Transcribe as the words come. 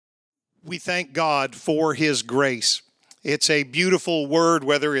We thank God for His grace. It's a beautiful word,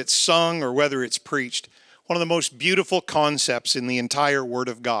 whether it's sung or whether it's preached. One of the most beautiful concepts in the entire Word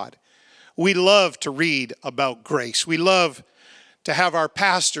of God. We love to read about grace. We love to have our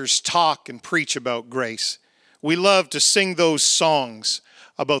pastors talk and preach about grace. We love to sing those songs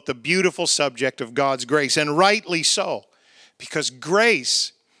about the beautiful subject of God's grace, and rightly so, because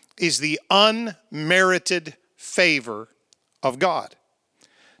grace is the unmerited favor of God.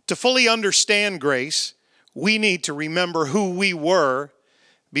 To fully understand grace, we need to remember who we were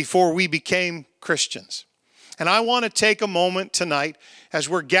before we became Christians. And I want to take a moment tonight, as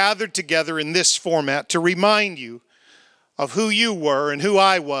we're gathered together in this format, to remind you of who you were and who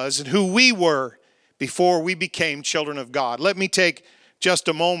I was and who we were before we became children of God. Let me take just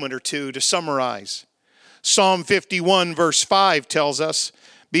a moment or two to summarize. Psalm 51 verse 5 tells us,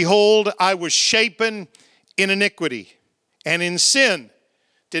 "Behold, I was shapen in iniquity, and in sin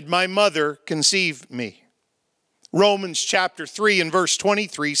did my mother conceive me." Romans chapter 3 and verse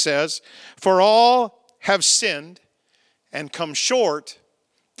 23 says, "For all have sinned and come short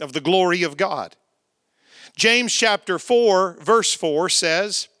of the glory of God." James chapter 4 verse 4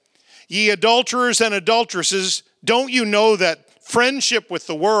 says, "Ye adulterers and adulteresses, don't you know that friendship with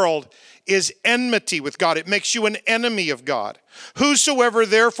the world is enmity with God?" It makes you an enemy of God. "Whosoever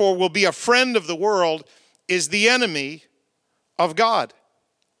therefore will be a friend of the world is the enemy of God."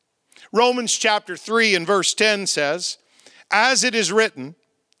 Romans chapter 3 and verse 10 says, "As it is written,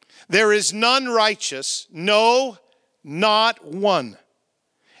 there is none righteous, no, not one."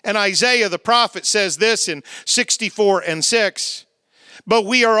 And Isaiah the prophet says this in 64 and 6, "But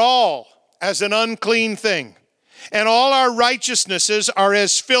we are all as an unclean thing, and all our righteousnesses are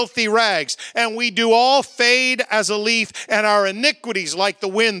as filthy rags, and we do all fade as a leaf, and our iniquities like the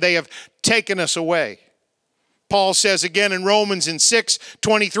wind, they have taken us away." Paul says again in Romans in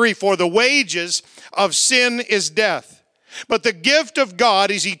 6:23, "For the wages of sin is death, but the gift of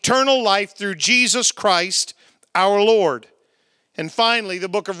God is eternal life through Jesus Christ our Lord." And finally, the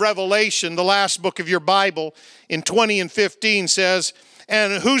book of Revelation, the last book of your Bible, in 20 and 15 says,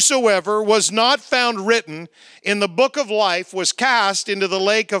 "And whosoever was not found written in the book of life was cast into the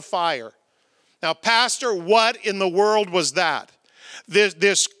lake of fire." Now, Pastor, what in the world was that?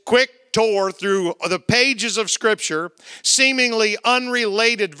 This quick tour through the pages of Scripture, seemingly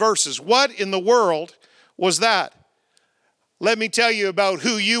unrelated verses. What in the world was that? Let me tell you about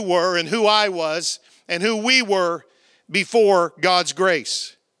who you were and who I was and who we were before God's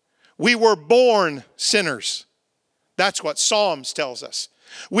grace. We were born sinners. That's what Psalms tells us.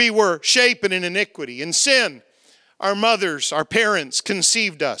 We were shapen in iniquity. In sin, our mothers, our parents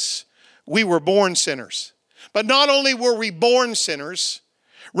conceived us. We were born sinners. But not only were we born sinners,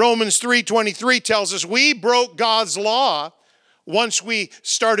 Romans 3:23 tells us we broke God's law once we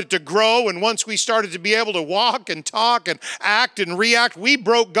started to grow and once we started to be able to walk and talk and act and react. We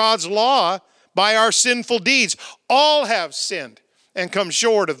broke God's law by our sinful deeds. All have sinned and come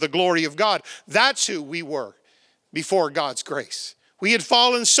short of the glory of God. That's who we were before God's grace. We had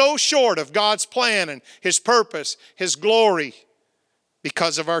fallen so short of God's plan and His purpose, His glory,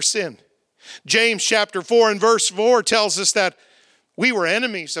 because of our sin. James chapter 4 and verse 4 tells us that we were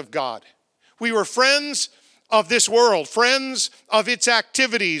enemies of God. We were friends of this world, friends of its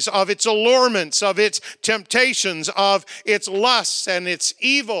activities, of its allurements, of its temptations, of its lusts and its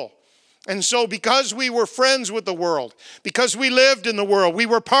evil. And so because we were friends with the world, because we lived in the world, we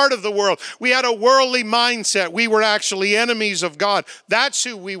were part of the world, we had a worldly mindset, we were actually enemies of God. That's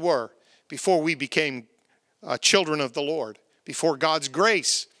who we were before we became children of the Lord, before God's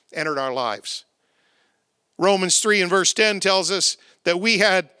grace entered our lives. Romans 3 and verse 10 tells us that we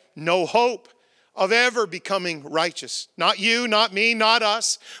had no hope of ever becoming righteous. Not you, not me, not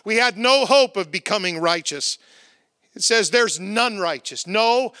us. We had no hope of becoming righteous. It says there's none righteous.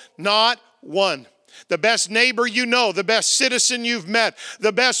 No, not one. The best neighbor you know, the best citizen you've met,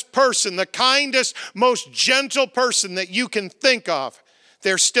 the best person, the kindest, most gentle person that you can think of,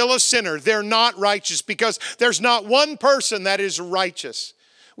 they're still a sinner. They're not righteous because there's not one person that is righteous.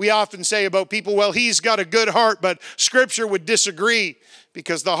 We often say about people, well, he's got a good heart, but Scripture would disagree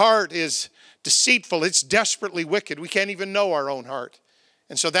because the heart is deceitful. It's desperately wicked. We can't even know our own heart.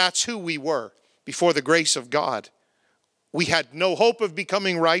 And so that's who we were before the grace of God. We had no hope of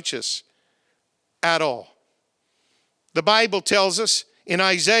becoming righteous at all. The Bible tells us in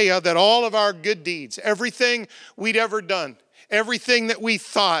Isaiah that all of our good deeds, everything we'd ever done, everything that we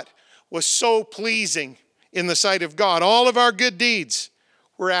thought was so pleasing in the sight of God, all of our good deeds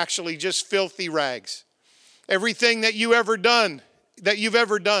were actually just filthy rags. Everything that you've ever done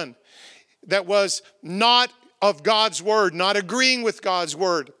that was not of God's word, not agreeing with God's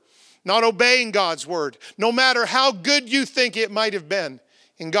word, not obeying God's word. No matter how good you think it might have been,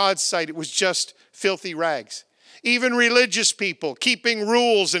 in God's sight, it was just filthy rags. Even religious people keeping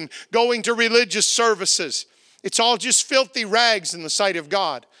rules and going to religious services, it's all just filthy rags in the sight of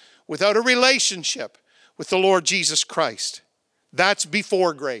God without a relationship with the Lord Jesus Christ. That's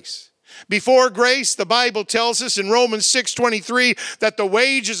before grace. Before grace, the Bible tells us in Romans 6:23 that the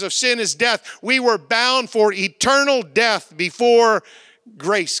wages of sin is death. We were bound for eternal death before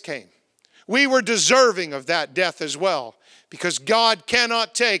grace came. We were deserving of that death as well, because God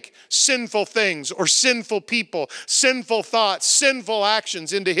cannot take sinful things or sinful people, sinful thoughts, sinful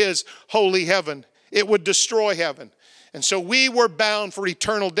actions into his holy heaven. It would destroy heaven. And so we were bound for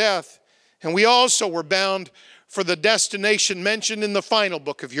eternal death. And we also were bound for the destination mentioned in the final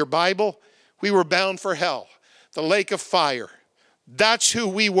book of your Bible. We were bound for hell, the lake of fire. That's who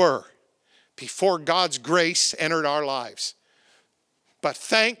we were before God's grace entered our lives. But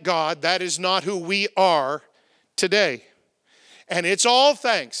thank God that is not who we are today. And it's all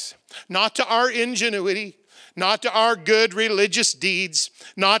thanks, not to our ingenuity, not to our good religious deeds,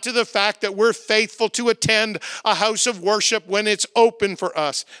 not to the fact that we're faithful to attend a house of worship when it's open for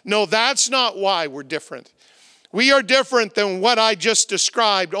us. No, that's not why we're different. We are different than what I just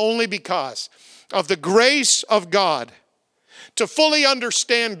described only because of the grace of God. To fully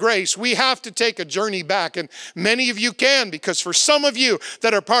understand grace, we have to take a journey back. And many of you can, because for some of you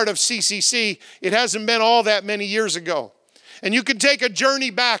that are part of CCC, it hasn't been all that many years ago. And you can take a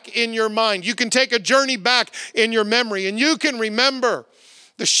journey back in your mind. You can take a journey back in your memory. And you can remember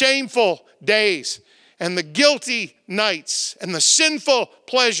the shameful days and the guilty nights and the sinful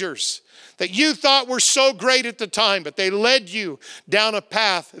pleasures that you thought were so great at the time, but they led you down a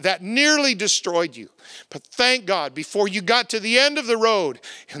path that nearly destroyed you. But thank God, before you got to the end of the road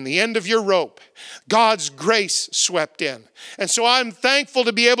and the end of your rope, God's grace swept in. And so I'm thankful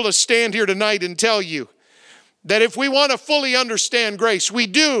to be able to stand here tonight and tell you that if we want to fully understand grace, we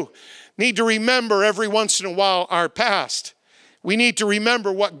do need to remember every once in a while our past. We need to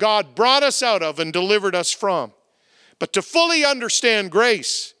remember what God brought us out of and delivered us from. But to fully understand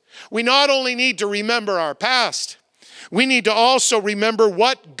grace, we not only need to remember our past, we need to also remember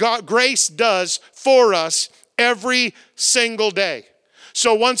what grace does for us every single day.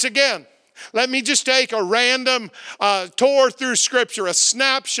 So once again, let me just take a random tour through Scripture, a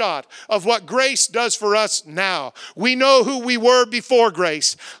snapshot of what grace does for us now. We know who we were before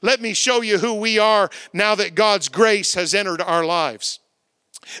grace. Let me show you who we are now that God's grace has entered our lives.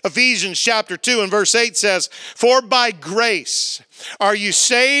 Ephesians chapter 2 and verse 8 says, "For by grace are you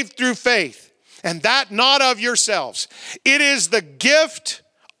saved through faith, and that not of yourselves. It is the gift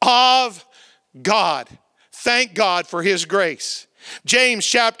of God." Thank God for his grace. James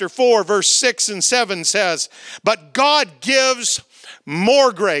chapter 4 verse 6 and 7 says, "But God gives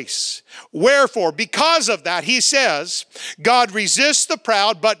more grace. Wherefore, because of that," he says, "God resists the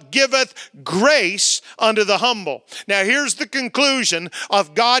proud, but giveth grace unto the humble." Now here's the conclusion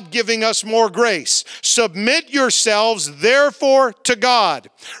of God giving us more grace. "Submit yourselves therefore to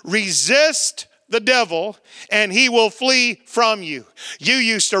God. Resist the devil, and he will flee from you." You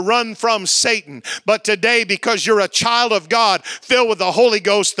used to run from Satan, but today, because you're a child of God, filled with the Holy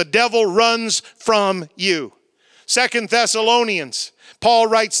Ghost, the devil runs from you. 2 Thessalonians, Paul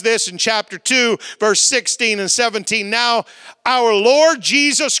writes this in chapter 2, verse 16 and 17. "Now our Lord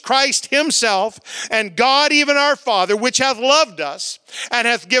Jesus Christ himself, and God even our Father, which hath loved us, and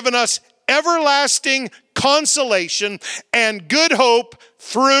hath given us everlasting consolation and good hope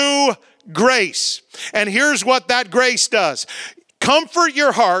through grace." And here's what that grace does. "Comfort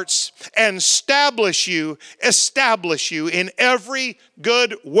your hearts and establish you in every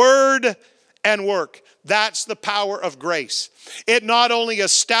good word and work." That's the power of grace. It not only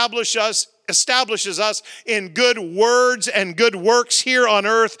establishes us in good words and good works here on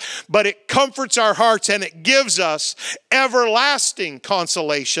earth, but it comforts our hearts and it gives us everlasting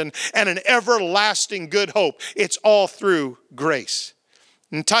consolation and an everlasting good hope. It's all through grace.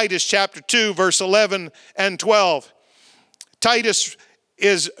 In Titus chapter 2, verse 11 and 12, Titus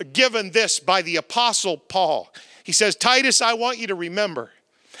is given this by the Apostle Paul. He says, "Titus, I want you to remember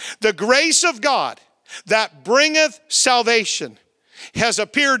the grace of God that bringeth salvation has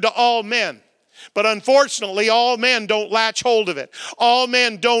appeared to all men. But unfortunately, all men don't latch hold of it. All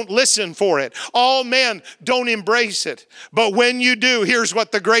men don't listen for it. All men don't embrace it. But when you do, here's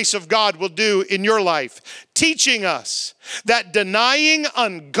what the grace of God will do in your life. Teaching us that denying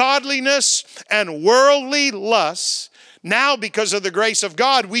ungodliness and worldly lusts, now because of the grace of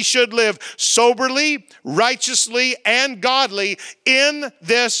God, we should live soberly, righteously, and godly in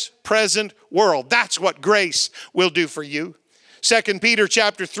this present world." That's what grace will do for you. 2 Peter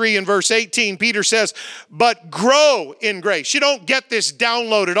chapter 3 and verse 18, Peter says, but grow in grace. You don't get this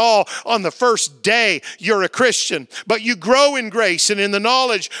downloaded all on the first day you're a Christian, but you grow in grace and in the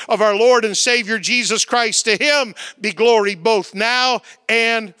knowledge of our Lord and Savior Jesus Christ. To him be glory both now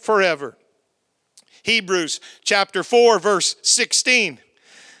and forever. Hebrews chapter 4 verse 16.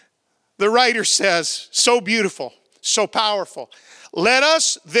 The writer says, so beautiful, so powerful. Let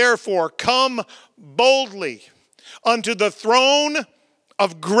us therefore come boldly unto the throne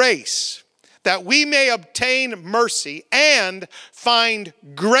of grace, that we may obtain mercy and find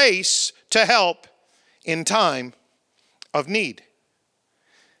grace to help in time of need.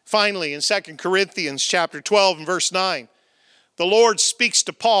 Finally, in 2 Corinthians chapter 12 and verse 9, the Lord speaks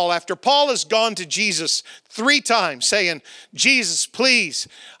to Paul after Paul has gone to Jesus 3 times saying, Jesus, please,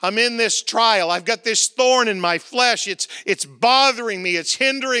 I'm in this trial. I've got this thorn in my flesh. It's bothering me. It's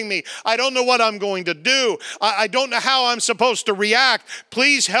hindering me. I don't know what I'm going to do. I don't know how I'm supposed to react.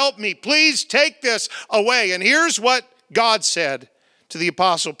 Please help me. Please take this away. And here's what God said to the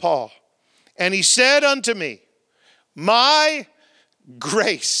Apostle Paul. And he said unto me, my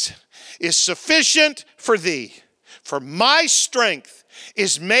grace is sufficient for thee. For my strength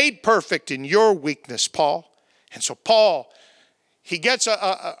is made perfect in your weakness, Paul. And so Paul, he gets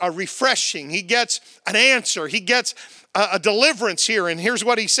a refreshing, he gets an answer, he gets a deliverance here. And here's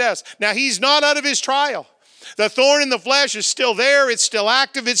what he says. Now, he's not out of his trial. The thorn in the flesh is still there. It's still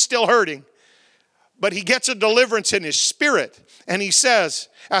active. It's still hurting. But he gets a deliverance in his spirit. And he says,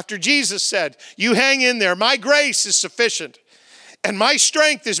 after Jesus said, you hang in there. My grace is sufficient. And my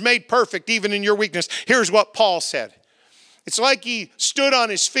strength is made perfect even in your weakness. Here's what Paul said. It's like he stood on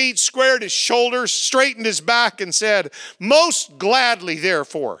his feet, squared his shoulders, straightened his back, and said, most gladly,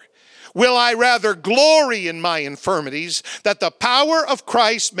 therefore, will I rather glory in my infirmities, that the power of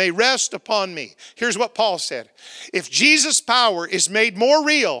Christ may rest upon me. Here's what Paul said. If Jesus' power is made more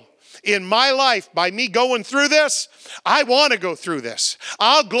real in my life by me going through this, I want to go through this.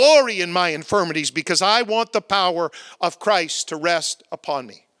 I'll glory in my infirmities because I want the power of Christ to rest upon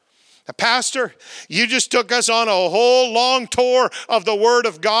me. Now, Pastor, you just took us on a whole long tour of the Word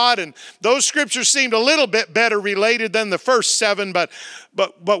of God, and those scriptures seemed a little bit better related than the first 7, but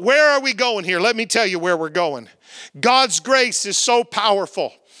where are we going here? Let me tell you where we're going. God's grace is so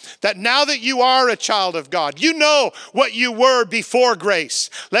powerful that now that you are a child of God, you know what you were before grace.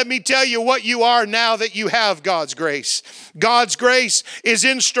 Let me tell you what you are now that you have God's grace. God's grace is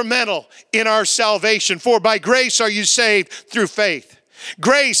instrumental in our salvation, for by grace are you saved through faith.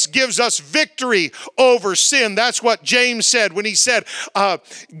 Grace gives us victory over sin. That's what James said when he said,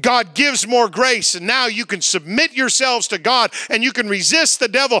 God gives more grace, and now you can submit yourselves to God and you can resist the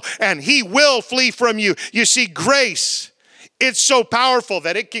devil and he will flee from you. You see, grace, it's so powerful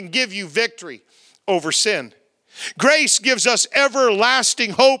that it can give you victory over sin. Grace gives us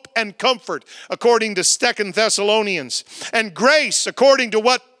everlasting hope and comfort, according to 2 Thessalonians. And grace, according to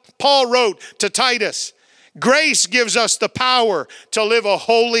what Paul wrote to Titus, grace gives us the power to live a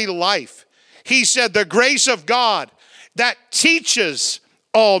holy life. He said the grace of God that teaches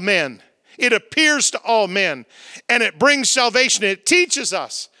all men. It appears to all men and it brings salvation. It teaches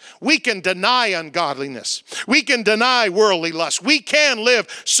us we can deny ungodliness. We can deny worldly lust. We can live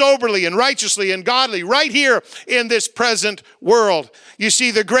soberly and righteously and godly right here in this present world. You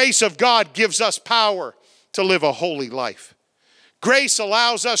see, the grace of God gives us power to live a holy life. Grace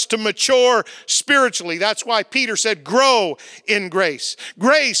allows us to mature spiritually. That's why Peter said, grow in grace.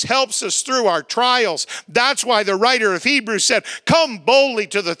 Grace helps us through our trials. That's why the writer of Hebrews said, come boldly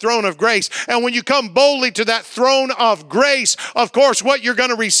to the throne of grace. And when you come boldly to that throne of grace, of course, what you're going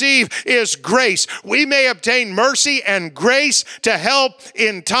to receive is grace. We may obtain mercy and grace to help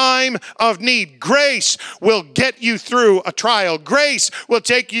in time of need. Grace will get you through a trial. Grace will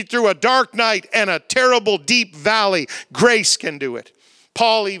take you through a dark night and a terrible deep valley. Grace can do it.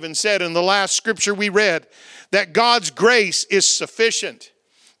 Paul even said in the last scripture we read that God's grace is sufficient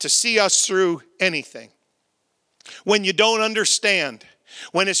to see us through anything. When you don't understand,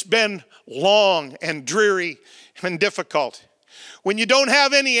 when it's been long and dreary and difficult, when you don't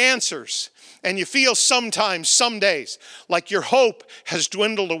have any answers and you feel sometimes, some days, like your hope has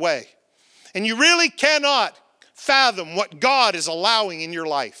dwindled away and you really cannot fathom what God is allowing in your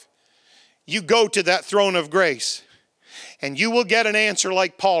life, you go to that throne of grace. And you will get an answer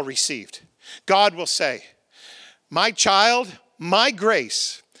like Paul received. God will say, my child, my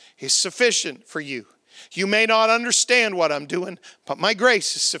grace is sufficient for you. You may not understand what I'm doing, but my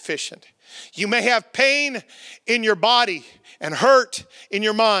grace is sufficient. You may have pain in your body and hurt in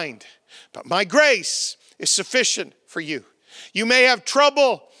your mind, but my grace is sufficient for you. You may have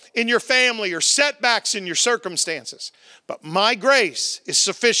trouble in your family or setbacks in your circumstances. But my grace is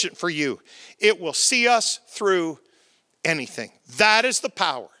sufficient for you. It will see us through anything. That is the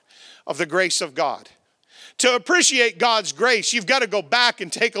power of the grace of God. To appreciate God's grace, you've got to go back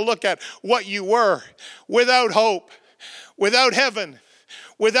and take a look at what you were without hope, without heaven,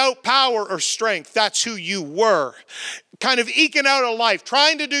 without power or strength. That's who you were. Kind of eking out a life,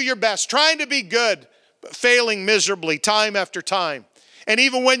 trying to do your best, trying to be good, but failing miserably time after time. And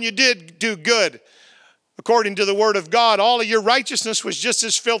even when you did do good, according to the Word of God, all of your righteousness was just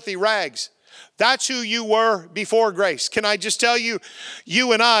as filthy rags. That's who you were before grace. Can I just tell you,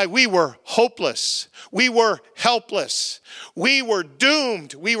 you and I, we were hopeless. We were helpless. We were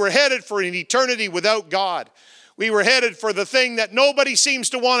doomed. We were headed for an eternity without God. We were headed for the thing that nobody seems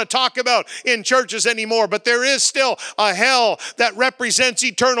to want to talk about in churches anymore. But there is still a hell that represents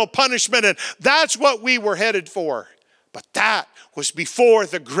eternal punishment. And that's what we were headed for. But that was before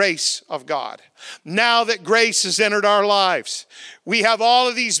the grace of God. Now that grace has entered our lives, we have all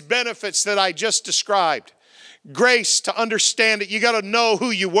of these benefits that I just described. Grace, to understand it, you got to know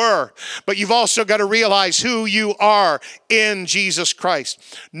who you were, but you've also got to realize who you are in Jesus Christ.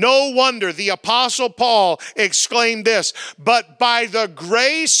 No wonder the Apostle Paul exclaimed this, "But by the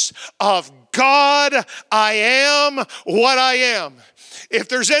grace of God, I am what I am." If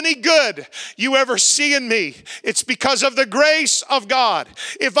there's any good you ever see in me, it's because of the grace of God.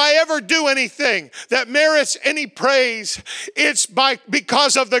 If I ever do anything that merits any praise, it's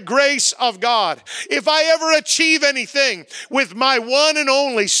because of the grace of God. If I ever achieve anything with my one and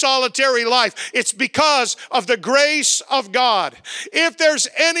only solitary life, it's because of the grace of God. If there's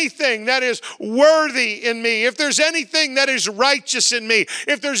anything that is worthy in me, if there's anything that is righteous in me,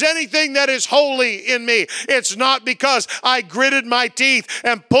 if there's anything that is holy in me, it's not because I gritted my teeth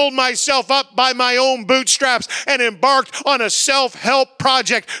and pulled myself up by my own bootstraps and embarked on a self-help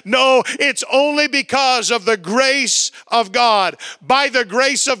project. No, it's only because of the grace of God. By the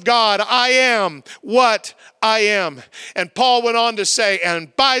grace of God, I am what I am. And Paul went on to say,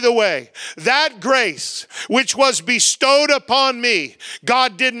 and by the way, that grace which was bestowed upon me,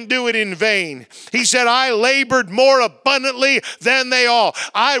 God didn't do it in vain. He said, I labored more abundantly than they all.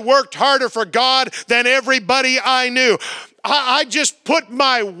 I worked harder for God than everybody I knew. I just put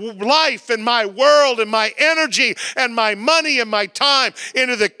my life and my world and my energy and my money and my time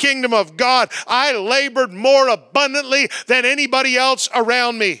into the kingdom of God. I labored more abundantly than anybody else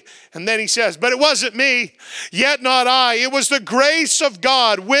around me. And then he says, but it wasn't me, yet not I. It was the grace of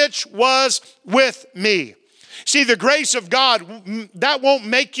God which was with me. See, the grace of God, that won't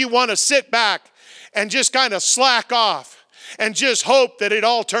make you want to sit back and just kind of slack off and just hope that it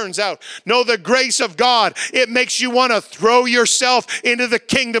all turns out. No, the grace of God, it makes you want to throw yourself into the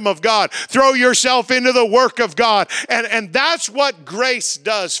kingdom of God. Throw yourself into the work of God. And that's what grace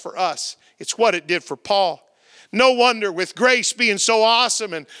does for us. It's what it did for Paul. No wonder, with grace being so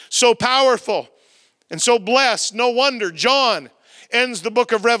awesome and so powerful and so blessed, no wonder John ends the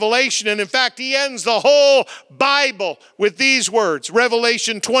book of Revelation. And in fact, he ends the whole Bible with these words,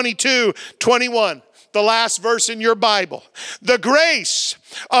 Revelation 22:21. The last verse in your Bible. The grace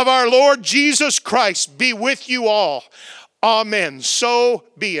of our Lord Jesus Christ be with you all. Amen. So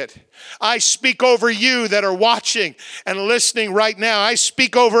be it. I speak over you that are watching and listening right now. I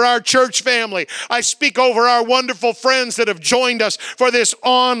speak over our church family. I speak over our wonderful friends that have joined us for this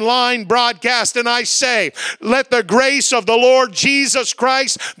online broadcast. And I say, let the grace of the Lord Jesus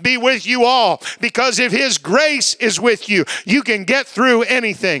Christ be with you all. Because if His grace is with you, you can get through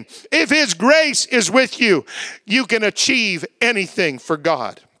anything. If His grace is with you, you can achieve anything for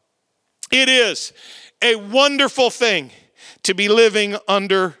God. It is a wonderful thing to be living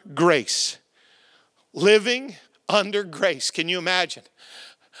under grace. Living under grace. Can you imagine?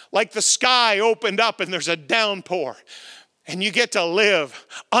 Like the sky opened up and there's a downpour. And you get to live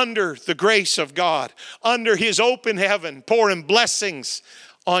under the grace of God. Under His open heaven, pouring blessings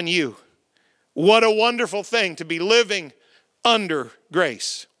on you. What a wonderful thing to be living under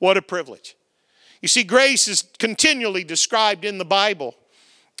grace. What a privilege. You see, grace is continually described in the Bible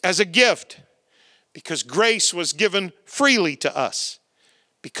as a gift. Because grace was given freely to us.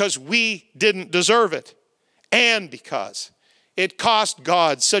 Because we didn't deserve it. And because it cost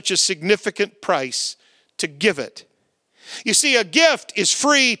God such a significant price to give it. You see, a gift is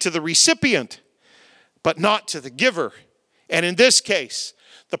free to the recipient, but not to the giver. And in this case,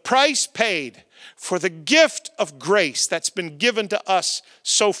 the price paid for the gift of grace that's been given to us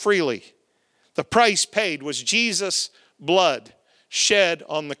so freely, the price paid was Jesus' blood shed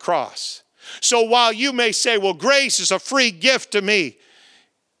on the cross. So while you may say, well, grace is a free gift to me,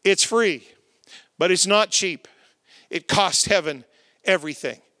 it's free, but it's not cheap. It cost heaven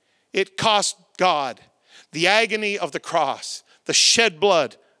everything. It cost God the agony of the cross, the shed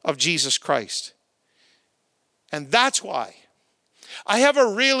blood of Jesus Christ. And that's why I have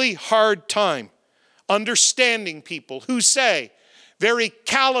a really hard time understanding people who say very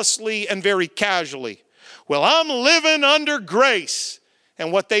callously and very casually, well, I'm living under grace.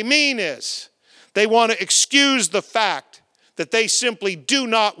 And what they mean is they want to excuse the fact that they simply do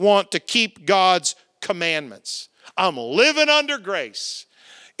not want to keep God's commandments. I'm living under grace.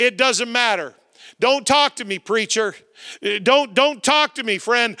 It doesn't matter. Don't talk to me, preacher. Don't talk to me,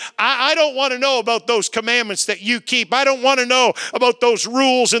 friend. I don't want to know about those commandments that you keep. I don't want to know about those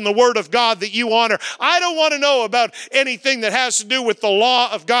rules in the Word of God that you honor. I don't want to know about anything that has to do with the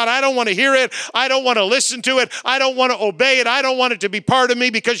law of God. I don't want to hear it. I don't want to listen to it. I don't want to obey it. I don't want it to be part of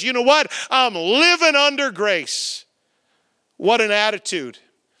me because you know what? I'm living under grace. What an attitude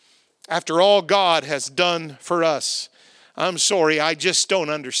after all God has done for us. I'm sorry, I just don't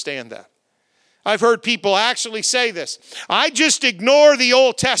understand that. I've heard people actually say this. I just ignore the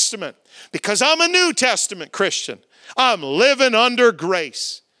Old Testament because I'm a New Testament Christian. I'm living under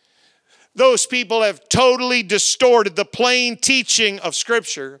grace. Those people have totally distorted the plain teaching of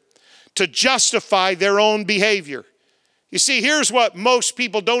Scripture to justify their own behavior. You see, here's what most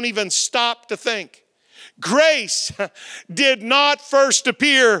people don't even stop to think. Grace did not first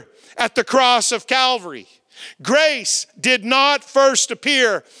appear at the cross of Calvary. Grace did not first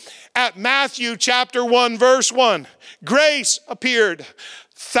appear at Matthew chapter 1, verse 1. Grace appeared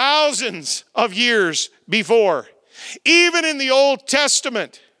thousands of years before. Even in the Old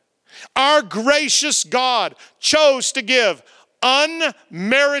Testament, our gracious God chose to give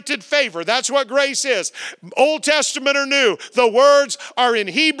unmerited favor. That's what grace is. Old Testament or New, the words are in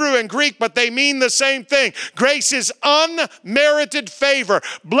Hebrew and Greek, but they mean the same thing. Grace is unmerited favor.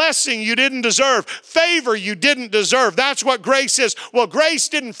 Blessing you didn't deserve. Favor you didn't deserve. That's what grace is. Well, grace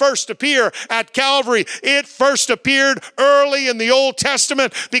didn't first appear at Calvary. It first appeared early in the Old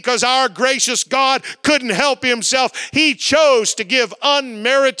Testament because our gracious God couldn't help himself. He chose to give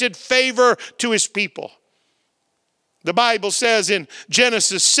unmerited favor to his people. The Bible says in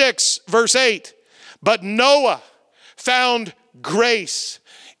Genesis 6, verse 8, but Noah found grace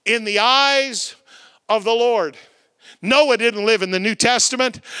in the eyes of the Lord. Noah didn't live in the New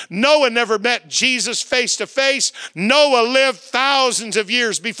Testament. Noah never met Jesus face to face. Noah lived thousands of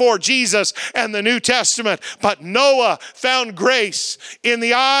years before Jesus and the New Testament. But Noah found grace in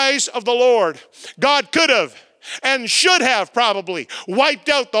the eyes of the Lord. God could have and should have probably wiped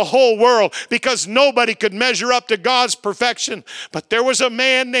out the whole world because nobody could measure up to God's perfection. But there was a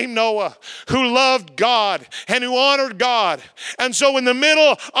man named Noah who loved God and who honored God. And so in the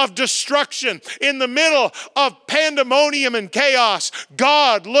middle of destruction, in the middle of pandemonium and chaos,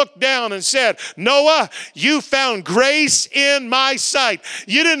 God looked down and said, Noah, you found grace in my sight.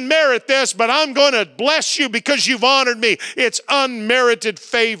 You didn't merit this, but I'm going to bless you because you've honored me. It's unmerited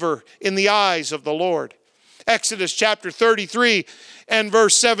favor in the eyes of the Lord. Exodus chapter 33 and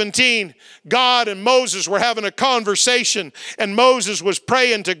verse 17, God and Moses were having a conversation, and Moses was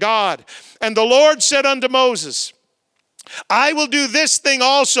praying to God. And the Lord said unto Moses, I will do this thing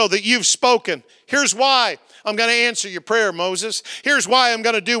also that you've spoken. Here's why I'm going to answer your prayer, Moses. Here's why I'm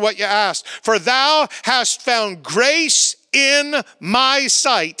going to do what you asked. For thou hast found grace in my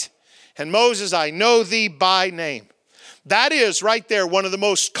sight, and Moses, I know thee by name. That is right there one of the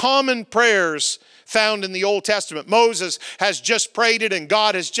most common prayers found in the Old Testament. Moses has just prayed it and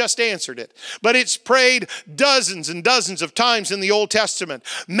God has just answered it. But it's prayed dozens and dozens of times in the Old Testament.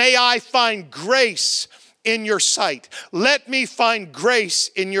 May I find grace in your sight. Let me find grace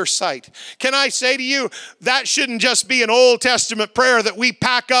in your sight. Can I say to you, that shouldn't just be an Old Testament prayer that we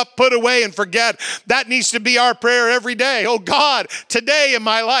pack up, put away, and forget. That needs to be our prayer every day. Oh God, today in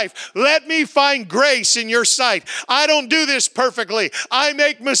my life, let me find grace in your sight. I don't do this perfectly. I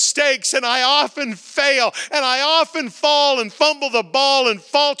make mistakes and I often fail and I often fall and fumble the ball and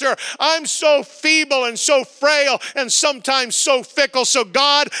falter. I'm so feeble and so frail and sometimes so fickle. So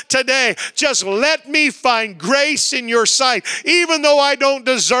God, today, just let me find grace in your sight, even though I don't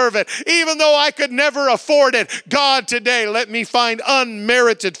deserve it, even though I could never afford it. God, today, let me find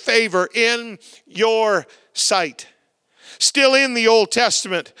unmerited favor in your sight. Still in the Old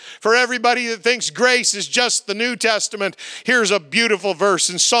Testament, for everybody that thinks grace is just the New Testament, here's a beautiful verse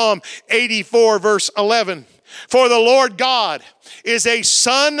in Psalm 84, verse 11. For the Lord God is a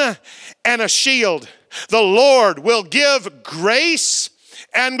sun and a shield. The Lord will give grace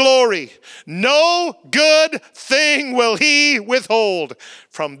and glory. No good thing will he withhold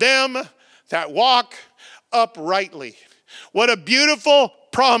from them that walk uprightly. What a beautiful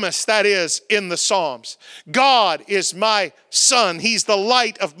promise that is in the Psalms. God is my sun. He's the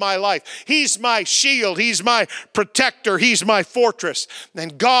light of my life. He's my shield. He's my protector. He's my fortress.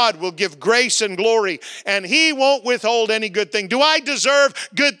 And God will give grace and glory, and He won't withhold any good thing. Do I deserve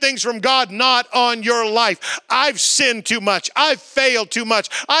good things from God? Not on your life. I've sinned too much. I've failed too much.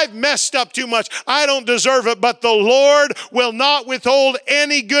 I've messed up too much. I don't deserve it, but the Lord will not withhold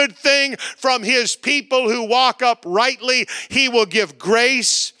any good thing from His people who walk uprightly. He will give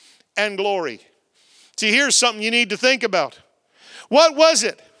grace and glory. See, here's something you need to think about. What was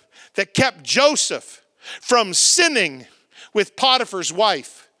it that kept Joseph from sinning with Potiphar's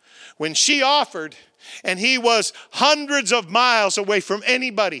wife when she offered, and he was hundreds of miles away from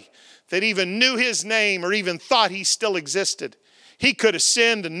anybody that even knew his name or even thought he still existed? He could have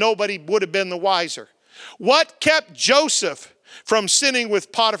sinned and nobody would have been the wiser. What kept Joseph from sinning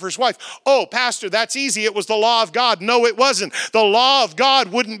with Potiphar's wife? Oh, Pastor, that's easy. It was the law of God. No, it wasn't. The law of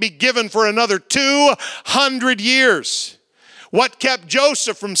God wouldn't be given for another 200 years. What kept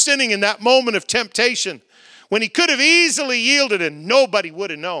Joseph from sinning in that moment of temptation when he could have easily yielded and nobody would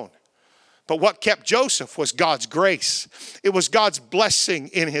have known? But what kept Joseph was God's grace. It was God's blessing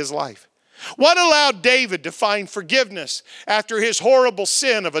in his life. What allowed David to find forgiveness after his horrible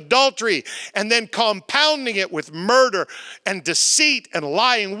sin of adultery and then compounding it with murder and deceit and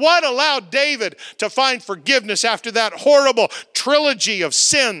lying? What allowed David to find forgiveness after that horrible trilogy of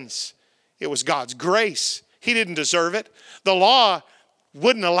sins? It was God's grace. He didn't deserve it. The law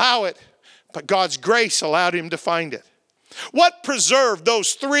wouldn't allow it, but God's grace allowed him to find it. What preserved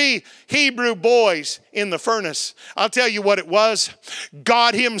those 3 Hebrew boys in the furnace? I'll tell you what it was.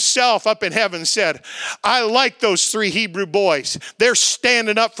 God Himself up in heaven said, I like those 3 Hebrew boys. They're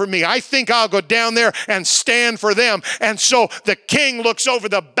standing up for me. I think I'll go down there and stand for them. And so the king looks over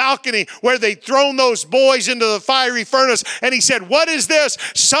the balcony where they'd thrown those boys into the fiery furnace, and he said, what is this?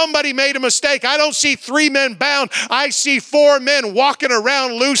 Somebody made a mistake. I don't see 3 men bound. I see 4 men walking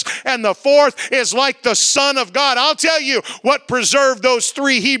around loose, and the 4th is like the Son of God. I'll tell you what preserved those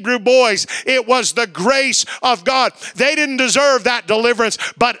 3 Hebrew boys. It was the grace of God. They didn't deserve that deliverance,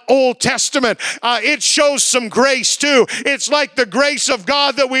 but Old Testament, it shows some grace too. It's like the grace of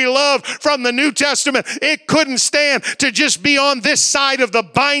God that we love from the New Testament. It couldn't stand to just be on this side of the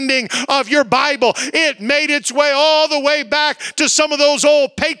binding of your Bible. It made its way all the way back to some of those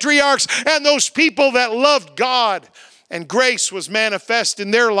old patriarchs and those people that loved God. And grace was manifest in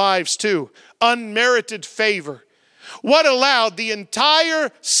their lives too. Unmerited favor. What allowed the entire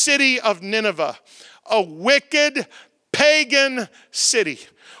city of Nineveh, a wicked, pagan city,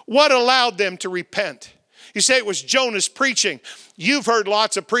 what allowed them to repent? You say it was Jonah's preaching. You've heard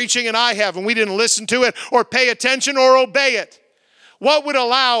lots of preaching, and I have, and we didn't listen to it or pay attention or obey it. What would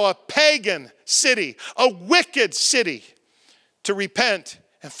allow a pagan city, a wicked city, to repent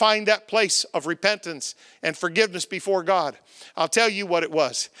and find that place of repentance and forgiveness before God? I'll tell you what it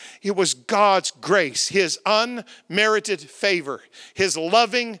was. It was God's grace, His unmerited favor, His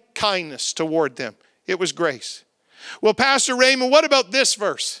loving kindness toward them. It was grace. Well, Pastor Raymond, what about this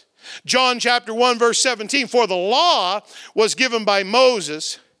verse? John chapter 1, verse 17. For the law was given by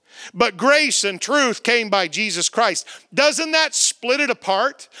Moses, but grace and truth came by Jesus Christ. Doesn't that split it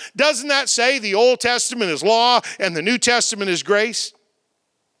apart? Doesn't that say the Old Testament is law and the New Testament is grace?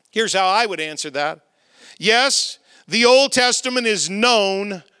 Here's how I would answer that. Yes, the Old Testament is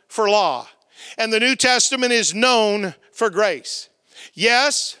known for law, and the New Testament is known for grace.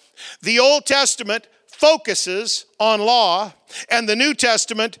 Yes, the Old Testament focuses on law, and the New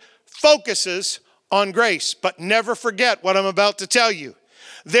Testament focuses on grace. But never forget what I'm about to tell you.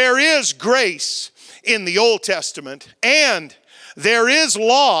 There is grace in the Old Testament, and there is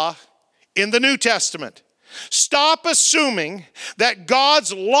law in the New Testament. Stop assuming that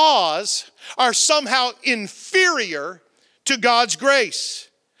God's laws are somehow inferior to God's grace.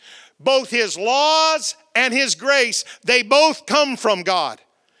 Both His laws and His grace, they both come from God.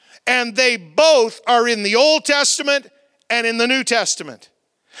 And they both are in the Old Testament and in the New Testament.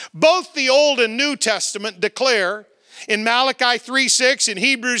 Both the Old and New Testament declare in Malachi 3:6, in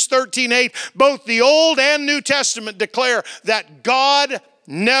Hebrews 13:8, both the Old and New Testament declare that God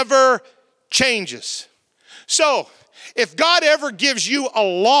never changes. So, if God ever gives you a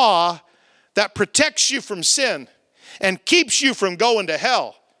law that protects you from sin and keeps you from going to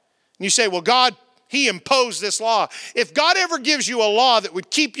hell, and you say, well, God, He imposed this law. If God ever gives you a law that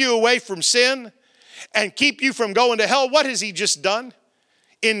would keep you away from sin and keep you from going to hell, what has He just done?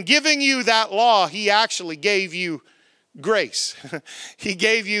 In giving you that law, He actually gave you grace. He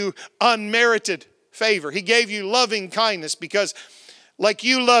gave you unmerited favor. He gave you loving kindness because like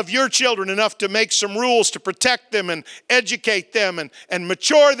you love your children enough to make some rules to protect them and educate them and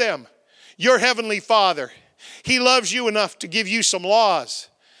mature them, your Heavenly Father, He loves you enough to give you some laws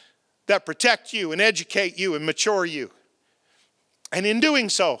that protect you and educate you and mature you. And in doing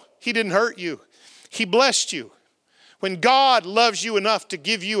so, He didn't hurt you. He blessed you. When God loves you enough to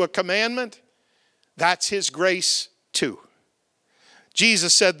give you a commandment, that's His grace too.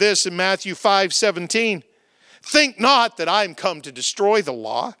 Jesus said this in Matthew 5:17. Think not that I am come to destroy the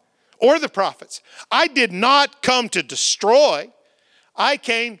law or the prophets. I did not come to destroy. I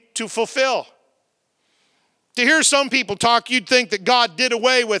came to fulfill. To hear some people talk, you'd think that God did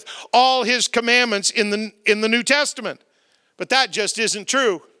away with all His commandments in the New Testament. But that just isn't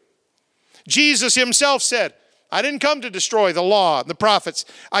true. Jesus Himself said, I didn't come to destroy the law and the prophets.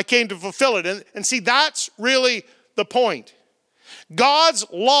 I came to fulfill it. And see, that's really the point. God's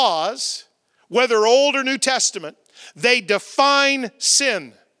laws, whether Old or New Testament, they define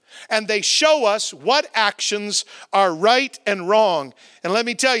sin. And they show us what actions are right and wrong. And let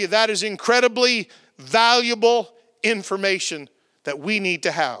me tell you, that is incredibly valuable information that we need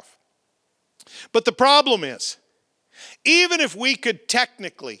to have. But the problem is, even if we could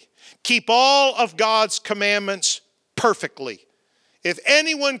technically keep all of God's commandments perfectly, if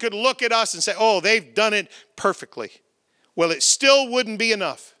anyone could look at us and say, oh, they've done it perfectly, well, it still wouldn't be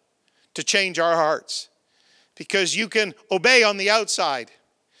enough to change our hearts. Because you can obey on the outside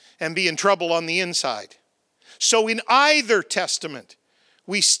and be in trouble on the inside. So in either testament,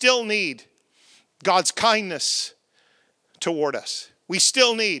 we still need God's kindness toward us. We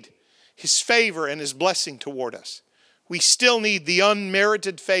still need His favor and His blessing toward us. We still need the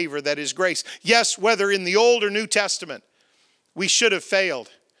unmerited favor that is grace. Yes, whether in the Old or New Testament, we should have failed.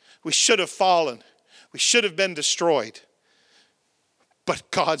 We should have fallen. We should have been destroyed.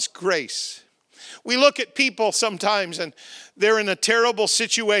 But God's grace. We look at people sometimes and they're in a terrible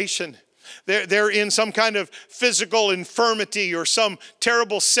situation. They're in some kind of physical infirmity or some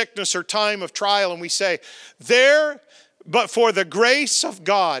terrible sickness or time of trial. And we say, there, but for the grace of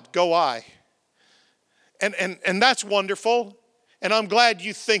God, go I. And that's wonderful. And I'm glad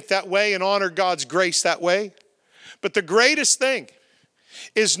you think that way and honor God's grace that way. But the greatest thing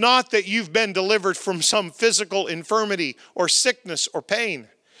is not that you've been delivered from some physical infirmity or sickness or pain.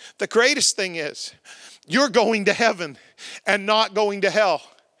 The greatest thing is you're going to heaven and not going to hell.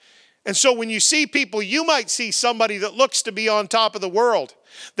 And so when you see people, you might see somebody that looks to be on top of the world.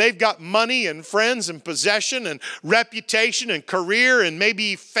 They've got money and friends and possession and reputation and career and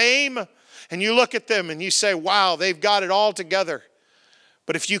maybe fame. And you look at them and you say, wow, they've got it all together.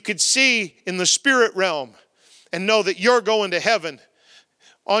 But if you could see in the spirit realm and know that you're going to heaven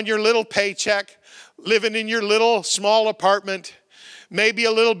on your little paycheck, living in your little small apartment, maybe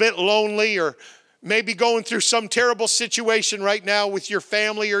a little bit lonely or maybe going through some terrible situation right now with your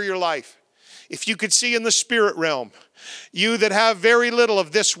family or your life. If you could see in the spirit realm, you that have very little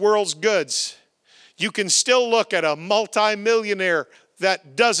of this world's goods, you can still look at a multimillionaire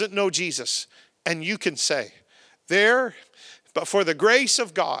that doesn't know Jesus, and you can say, there, but for the grace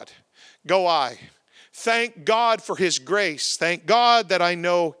of God, go I. Thank God for His grace. Thank God that I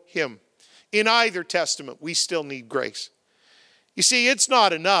know Him. In either testament, we still need grace. You see, it's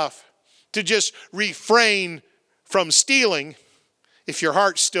not enough to just refrain from stealing if your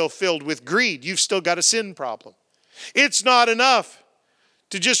heart's still filled with greed. You've still got a sin problem. It's not enough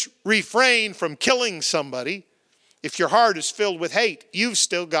to just refrain from killing somebody. If your heart is filled with hate, you've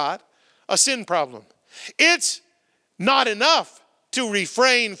still got a sin problem. It's not enough to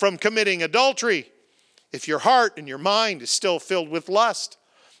refrain from committing adultery. If your heart and your mind is still filled with lust,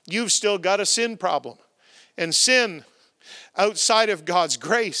 you've still got a sin problem. And sin outside of God's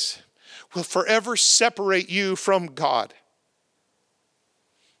grace will forever separate you from God.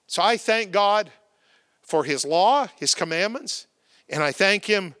 So I thank God for His law, His commandments, and I thank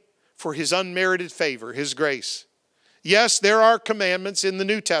Him for His unmerited favor, His grace. Yes, there are commandments in the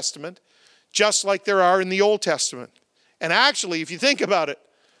New Testament, just like there are in the Old Testament. And actually, if you think about it,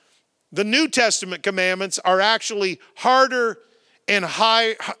 the New Testament commandments are actually harder and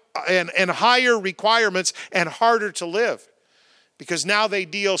higher requirements and harder to live, because now they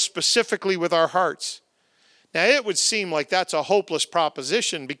deal specifically with our hearts. Now, it would seem like that's a hopeless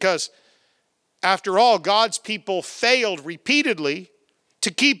proposition, because after all, God's people failed repeatedly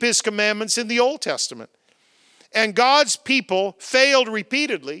to keep His commandments in the Old Testament. And God's people failed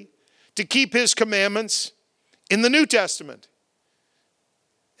repeatedly to keep His commandments in the New Testament.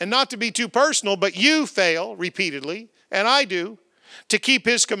 And not to be too personal, but you fail repeatedly, and I do, to keep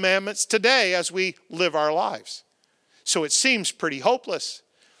His commandments today as we live our lives. So it seems pretty hopeless.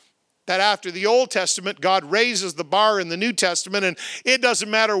 That after the Old Testament, God raises the bar in the New Testament, and it doesn't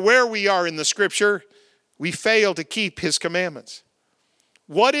matter where we are in the Scripture, we fail to keep His commandments.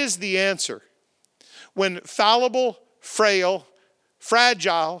 What is the answer when fallible, frail,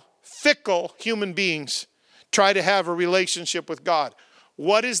 fragile, fickle human beings try to have a relationship with God?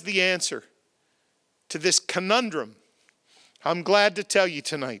 What is the answer to this conundrum? I'm glad to tell you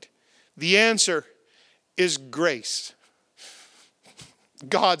tonight, the answer is grace.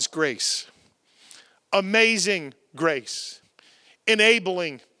 God's grace. Amazing grace.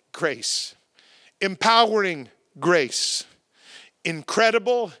 Enabling grace. Empowering grace.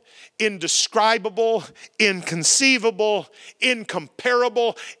 Incredible, indescribable, inconceivable,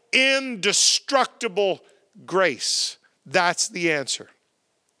 incomparable, indestructible grace. That's the answer.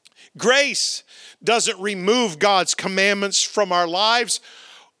 Grace doesn't remove God's commandments from our lives.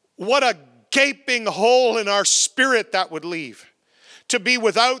 What a gaping hole in our spirit that would leave. To be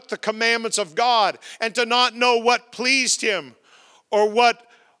without the commandments of God and to not know what pleased Him or what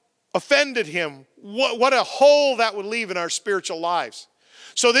offended Him. What a hole that would leave in our spiritual lives.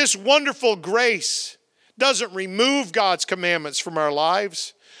 So this wonderful grace doesn't remove God's commandments from our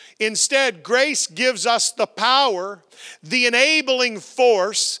lives. Instead, grace gives us the power, the enabling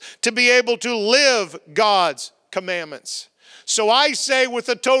force to be able to live God's commandments. So I say with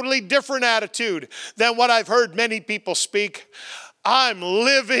a totally different attitude than what I've heard many people speak, I'm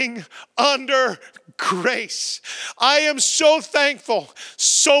living under grace. I am so thankful,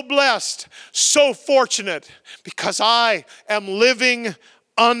 so blessed, so fortunate because I am living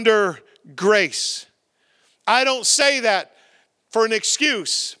under grace. I don't say that for an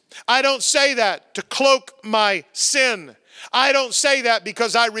excuse. I don't say that to cloak my sin. I don't say that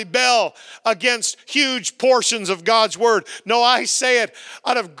because I rebel against huge portions of God's word. No, I say it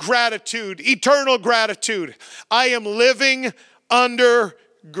out of gratitude, eternal gratitude. I am living under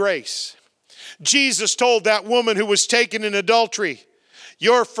grace. Jesus told that woman who was taken in adultery,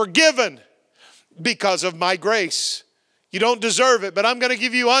 "You're forgiven because of my grace. You don't deserve it, but I'm going to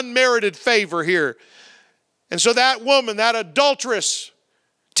give you unmerited favor here." And so that woman, that adulteress,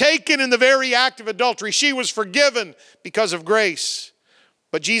 taken in the very act of adultery, she was forgiven because of grace.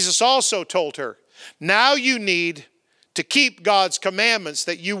 But Jesus also told her, now you need to keep God's commandments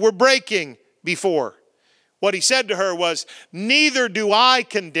that you were breaking before. What He said to her was, neither do I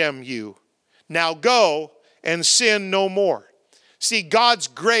condemn you. Now go and sin no more. See, God's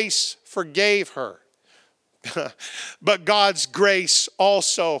grace forgave her. But God's grace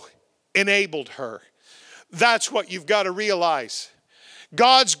also enabled her. That's what you've got to realize.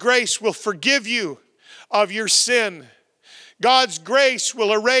 God's grace will forgive you of your sin. God's grace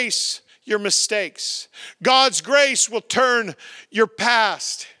will erase your mistakes. God's grace will turn your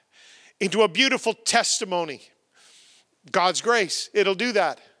past into a beautiful testimony. God's grace, it'll do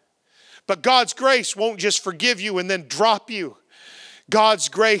that. But God's grace won't just forgive you and then drop you. God's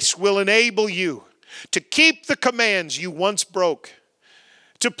grace will enable you to keep the commands you once broke,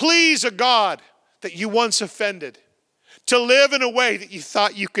 to please a God that you once offended, to live in a way that you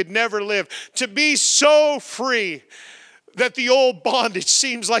thought you could never live, to be so free that the old bondage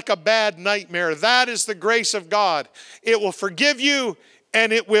seems like a bad nightmare. That is the grace of God. It will forgive you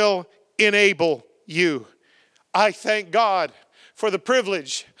and it will enable you. I thank God for the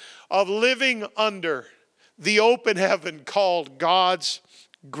privilege of living under the open heaven called God's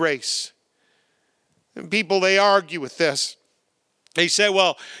grace. And people, they argue with this. They say,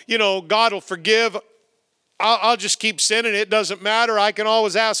 well, God will forgive. I'll just keep sinning. It doesn't matter. I can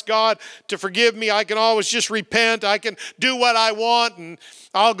always ask God to forgive me. I can always just repent. I can do what I want, and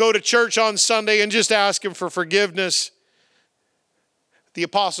I'll go to church on Sunday and just ask Him for forgiveness. The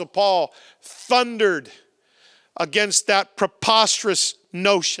Apostle Paul thundered against that preposterous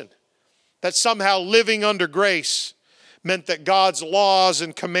notion that somehow living under grace meant that God's laws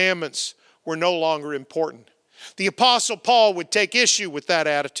and commandments were no longer important. The Apostle Paul would take issue with that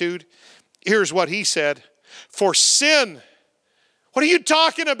attitude. Here's what he said. For sin, what are you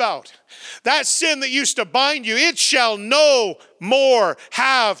talking about? That sin that used to bind you, it shall no more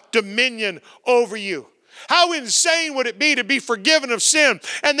have dominion over you. How insane would it be to be forgiven of sin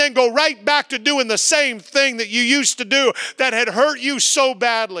and then go right back to doing the same thing that you used to do that had hurt you so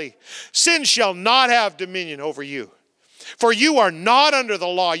badly? Sin shall not have dominion over you. For you are not under the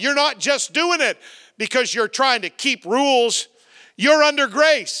law. You're not just doing it because you're trying to keep rules. You're under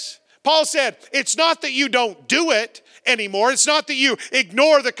grace. Paul said, it's not that you don't do it anymore. It's not that you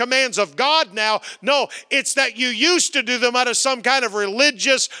ignore the commands of God now. No, it's that you used to do them out of some kind of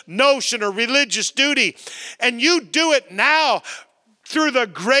religious notion or religious duty. And you do it now through the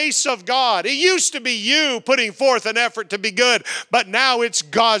grace of God. It used to be you putting forth an effort to be good, but now it's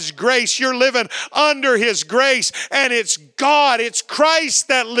God's grace. You're living under His grace, and it's God, it's Christ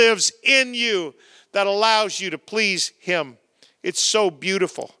that lives in you that allows you to please Him. It's so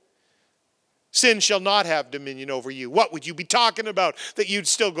beautiful. Sin shall not have dominion over you. What would you be talking about? That you'd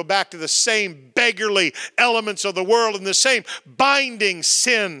still go back to the same beggarly elements of the world and the same binding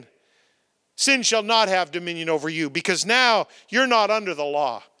sin. Sin shall not have dominion over you, because now you're not under the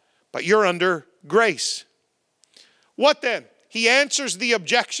law, but you're under grace. What then? He answers the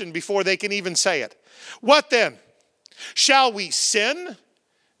objection before they can even say it. What then? Shall we sin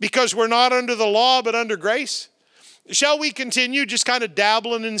because we're not under the law but under grace? Shall we continue just kind of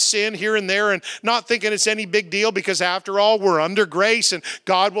dabbling in sin here and there and not thinking it's any big deal because after all we're under grace and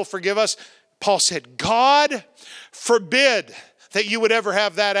God will forgive us? Paul said, God forbid that you would ever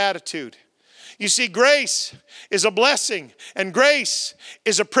have that attitude. You see, grace is a blessing, and grace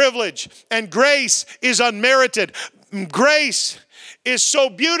is a privilege, and grace is unmerited. Grace is so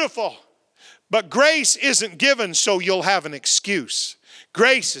beautiful, but grace isn't given so you'll have an excuse.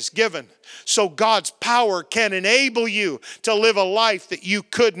 Grace is given so God's power can enable you to live a life that you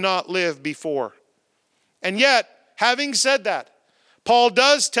could not live before. And yet, having said that, Paul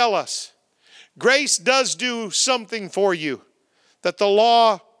does tell us, grace does do something for you that the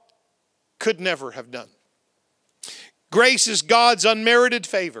law could never have done. Grace is God's unmerited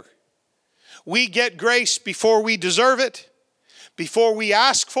favor. We get grace before we deserve it, before we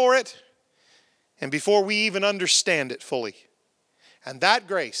ask for it, and before we even understand it fully. And that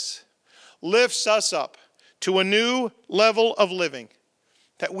grace lifts us up to a new level of living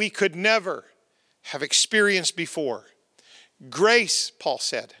that we could never have experienced before. Grace, Paul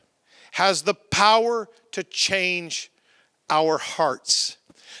said, has the power to change our hearts.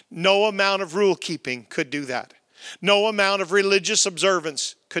 No amount of rule keeping could do that. No amount of religious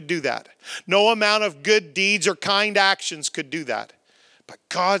observance could do that. No amount of good deeds or kind actions could do that. But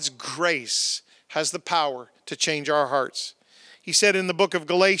God's grace has the power to change our hearts. He said in the book of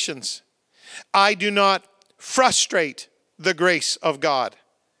Galatians, I do not frustrate the grace of God.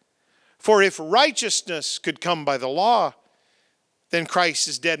 For if righteousness could come by the law, then Christ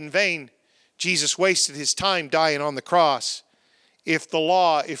is dead in vain. Jesus wasted his time dying on the cross. If the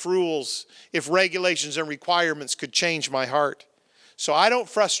law, if rules, if regulations and requirements could change my heart. So I don't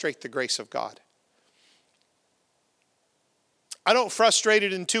frustrate the grace of God. I don't frustrate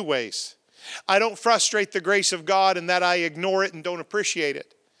it in two ways. I don't frustrate the grace of God in that I ignore it and don't appreciate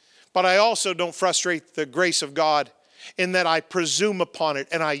it. But I also don't frustrate the grace of God in that I presume upon it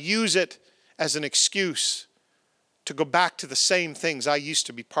and I use it as an excuse to go back to the same things I used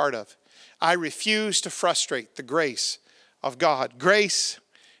to be part of. I refuse to frustrate the grace of God. Grace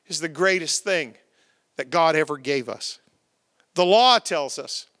is the greatest thing that God ever gave us. The law tells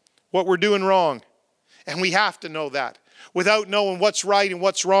us what we're doing wrong, and we have to know that. Without knowing what's right and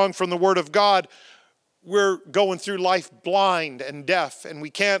what's wrong from the Word of God, we're going through life blind and deaf, and we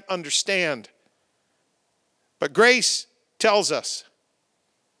can't understand. But grace tells us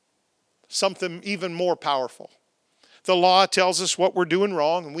something even more powerful. The law tells us what we're doing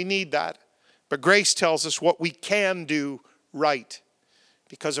wrong, and we need that. But grace tells us what we can do right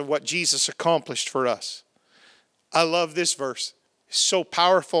because of what Jesus accomplished for us. I love this verse. It's so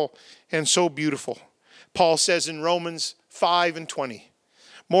powerful and so beautiful. Paul says in Romans 5:20,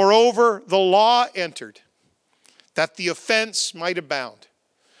 moreover, the law entered that the offense might abound.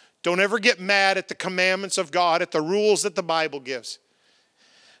 Don't ever get mad at the commandments of God, at the rules that the Bible gives.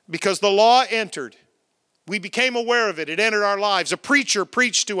 Because the law entered. We became aware of it. It entered our lives. A preacher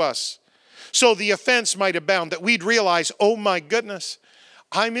preached to us. So the offense might abound, that we'd realize, oh my goodness,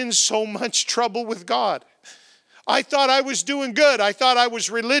 I'm in so much trouble with God. I thought I was doing good. I thought I was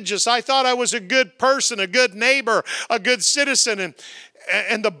religious. I thought I was a good person, a good neighbor, a good citizen.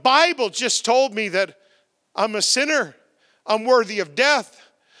 And the Bible just told me that I'm a sinner. I'm worthy of death.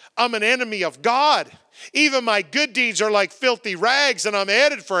 I'm an enemy of God. Even my good deeds are like filthy rags and I'm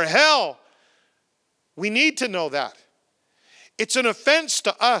headed for hell. We need to know that. It's an offense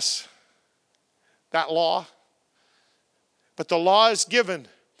to us, that law. But the law is given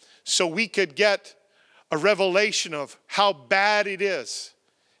so we could get a revelation of how bad it is,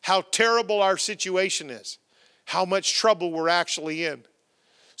 how terrible our situation is, how much trouble we're actually in.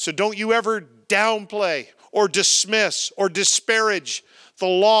 So don't you ever downplay or dismiss or disparage the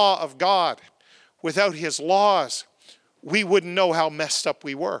law of God. Without His laws, we wouldn't know how messed up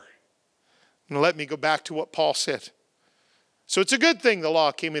we were. And let me go back to what Paul said. So it's a good thing the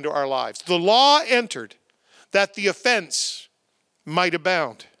law came into our lives. The law entered that the offense might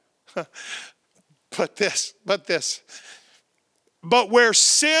abound. But this. But where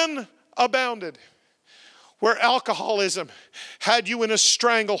sin abounded, where alcoholism had you in a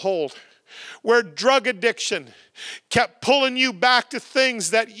stranglehold, where drug addiction kept pulling you back to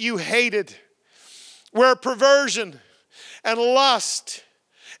things that you hated, where perversion and lust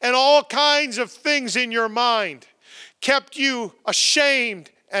and all kinds of things in your mind kept you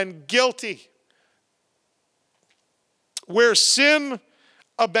ashamed and guilty, where sin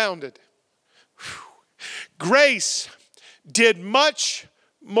abounded, grace did much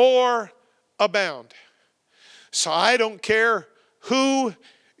more abound. So I don't care who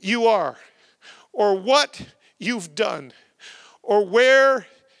you are or what you've done or where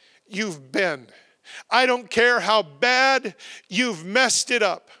you've been. I don't care how bad you've messed it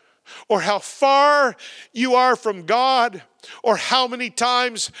up or how far you are from God or how many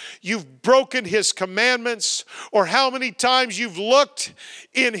times you've broken His commandments or how many times you've looked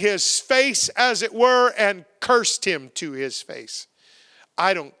in His face, as it were, and cursed Him to His face.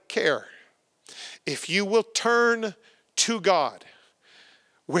 I don't care. If you will turn to God,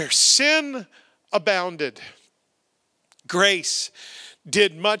 where sin abounded, grace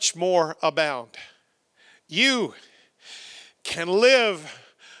did much more abound. You can live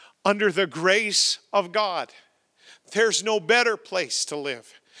under the grace of God. There's no better place to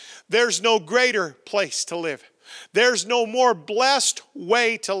live. There's no greater place to live. There's no more blessed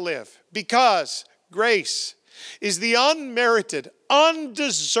way to live, because grace is the unmerited,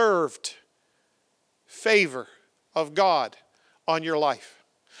 undeserved favor of God on your life.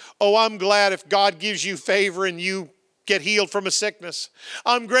 Oh, I'm glad if God gives you favor and you get healed from a sickness.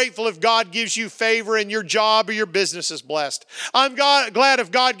 I'm grateful if God gives you favor and your job or your business is blessed. I'm glad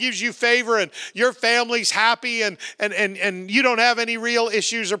if God gives you favor and your family's happy and you don't have any real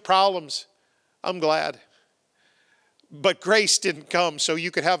issues or problems. I'm glad. But grace didn't come so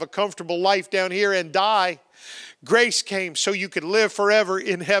you could have a comfortable life down here and die. Grace came so you could live forever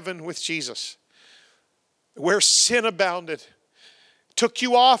in heaven with Jesus. Where sin abounded, took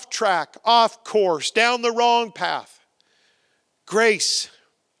you off track, off course, down the wrong path. Grace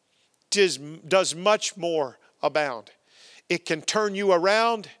does much more abound. It can turn you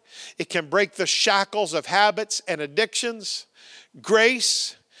around. It can break the shackles of habits and addictions.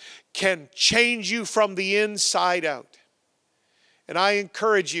 Grace can change you from the inside out. And I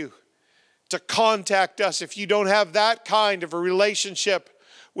encourage you to contact us if you don't have that kind of a relationship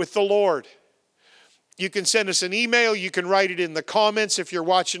with the Lord. You can send us an email. You can write it in the comments if you're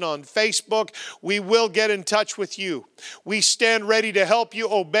watching on Facebook. We will get in touch with you. We stand ready to help you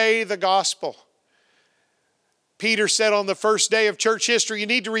obey the gospel. Peter said on the first day of church history, you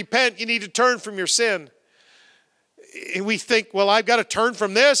need to repent. You need to turn from your sin. And we think, well, I've got to turn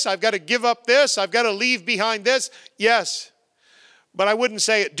from this. I've got to give up this. I've got to leave behind this. Yes. But I wouldn't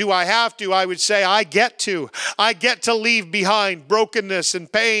say, do I have to? I would say, I get to. I get to leave behind brokenness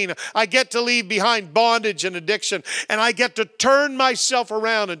and pain. I get to leave behind bondage and addiction. And I get to turn myself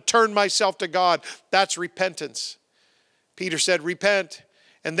around and turn myself to God. That's repentance. Peter said, repent.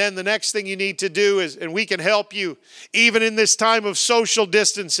 And then the next thing you need to do is, and we can help you, even in this time of social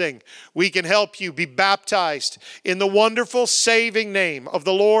distancing, we can help you be baptized in the wonderful saving name of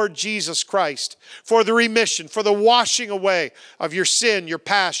the Lord Jesus Christ for the remission, for the washing away of your sin, your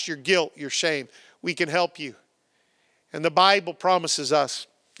past, your guilt, your shame. We can help you. And the Bible promises us,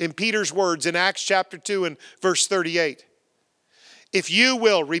 in Peter's words in Acts chapter 2 and verse 38, if you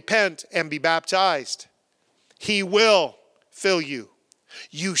will repent and be baptized, He will fill you.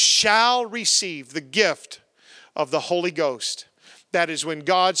 You shall receive the gift of the Holy Ghost. That is when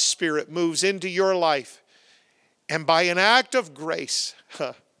God's Spirit moves into your life and by an act of grace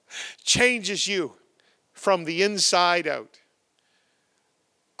changes you from the inside out.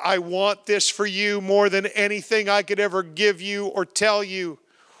 I want this for you more than anything I could ever give you or tell you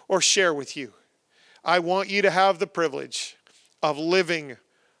or share with you. I want you to have the privilege of living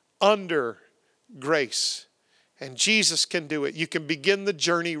under grace. And Jesus can do it. You can begin the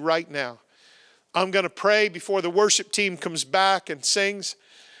journey right now. I'm going to pray before the worship team comes back and sings.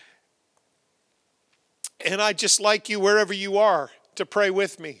 And I'd just like you, wherever you are, to pray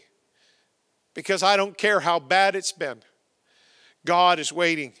with me. Because I don't care how bad it's been. God is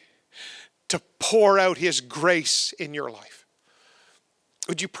waiting to pour out His grace in your life.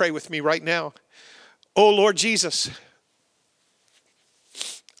 Would you pray with me right now? Oh, Lord Jesus,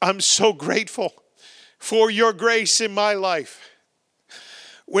 I'm so grateful for your grace in my life.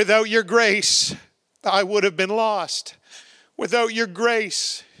 Without your grace, I would have been lost. Without your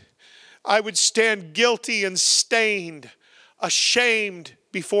grace, I would stand guilty and stained, ashamed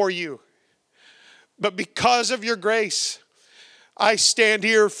before you. But because of your grace, I stand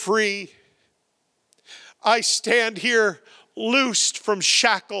here free. I stand here loosed from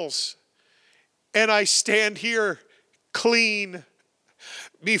shackles, and I stand here clean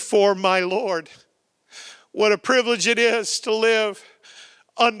before my Lord. What a privilege it is to live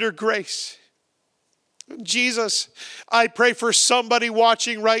under grace. Jesus, I pray for somebody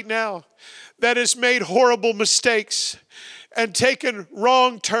watching right now that has made horrible mistakes and taken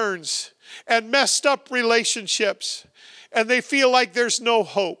wrong turns and messed up relationships, and they feel like there's no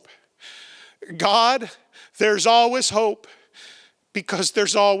hope. God, there's always hope because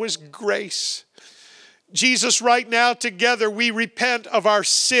there's always grace. Jesus, right now together we repent of our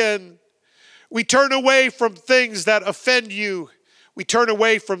sin. We turn away from things that offend you. We turn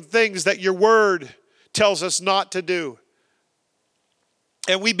away from things that your word tells us not to do.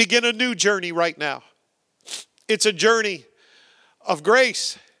 And we begin a new journey right now. It's a journey of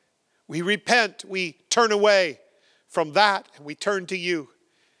grace. We repent, we turn away from that, and we turn to you.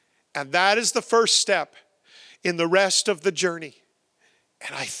 And that is the first step in the rest of the journey.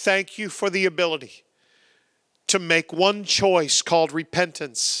 And I thank you for the ability to make one choice called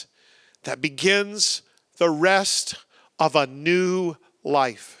repentance that begins the rest of a new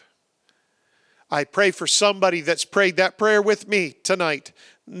life. I pray for somebody that's prayed that prayer with me tonight.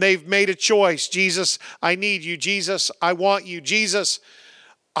 They've made a choice. Jesus, I need you. Jesus, I want you. Jesus,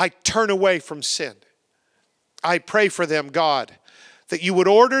 I turn away from sin. I pray for them, God, that you would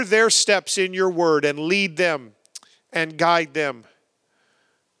order their steps in your word and lead them and guide them.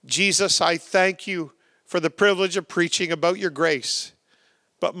 Jesus, I thank you for the privilege of preaching about your grace,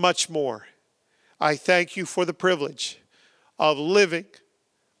 but much more. I thank you for the privilege of living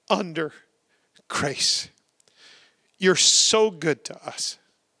under grace. You're so good to us.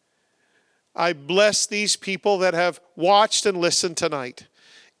 I bless these people that have watched and listened tonight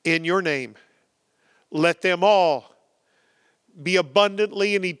in your name. Let them all be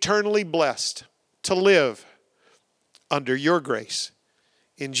abundantly and eternally blessed to live under your grace.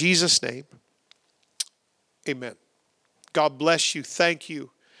 In Jesus' name, amen. God bless you. Thank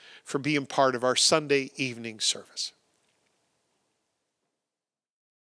you for being part of our Sunday evening service.